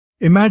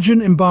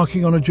Imagine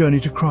embarking on a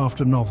journey to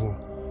craft a novel,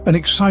 an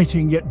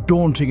exciting yet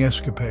daunting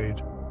escapade.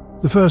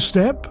 The first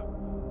step?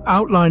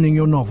 Outlining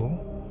your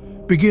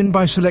novel. Begin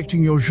by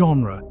selecting your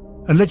genre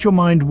and let your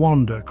mind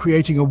wander,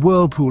 creating a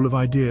whirlpool of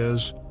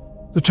ideas.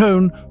 The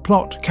tone,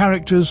 plot,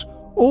 characters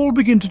all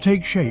begin to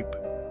take shape.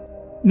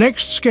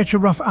 Next, sketch a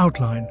rough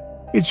outline.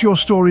 It's your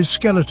story's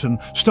skeleton,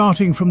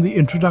 starting from the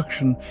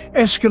introduction,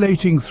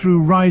 escalating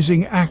through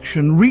rising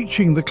action,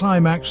 reaching the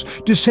climax,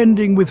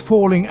 descending with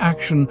falling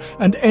action,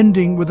 and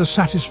ending with a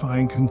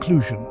satisfying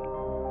conclusion.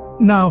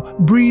 Now,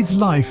 breathe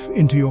life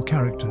into your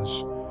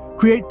characters.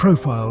 Create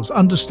profiles,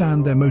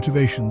 understand their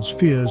motivations,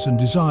 fears, and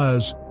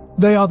desires.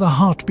 They are the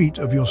heartbeat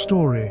of your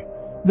story.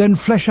 Then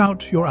flesh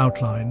out your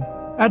outline.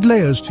 Add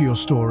layers to your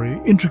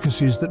story,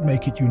 intricacies that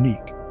make it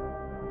unique.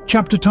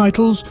 Chapter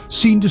titles,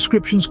 scene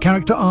descriptions,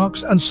 character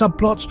arcs, and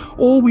subplots,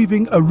 all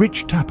weaving a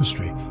rich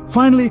tapestry.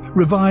 Finally,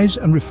 revise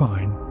and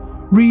refine.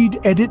 Read,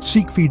 edit,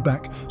 seek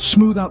feedback,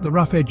 smooth out the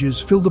rough edges,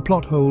 fill the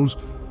plot holes,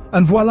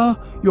 and voila,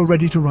 you're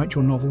ready to write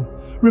your novel.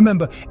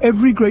 Remember,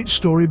 every great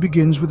story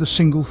begins with a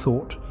single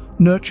thought,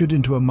 nurtured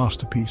into a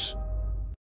masterpiece.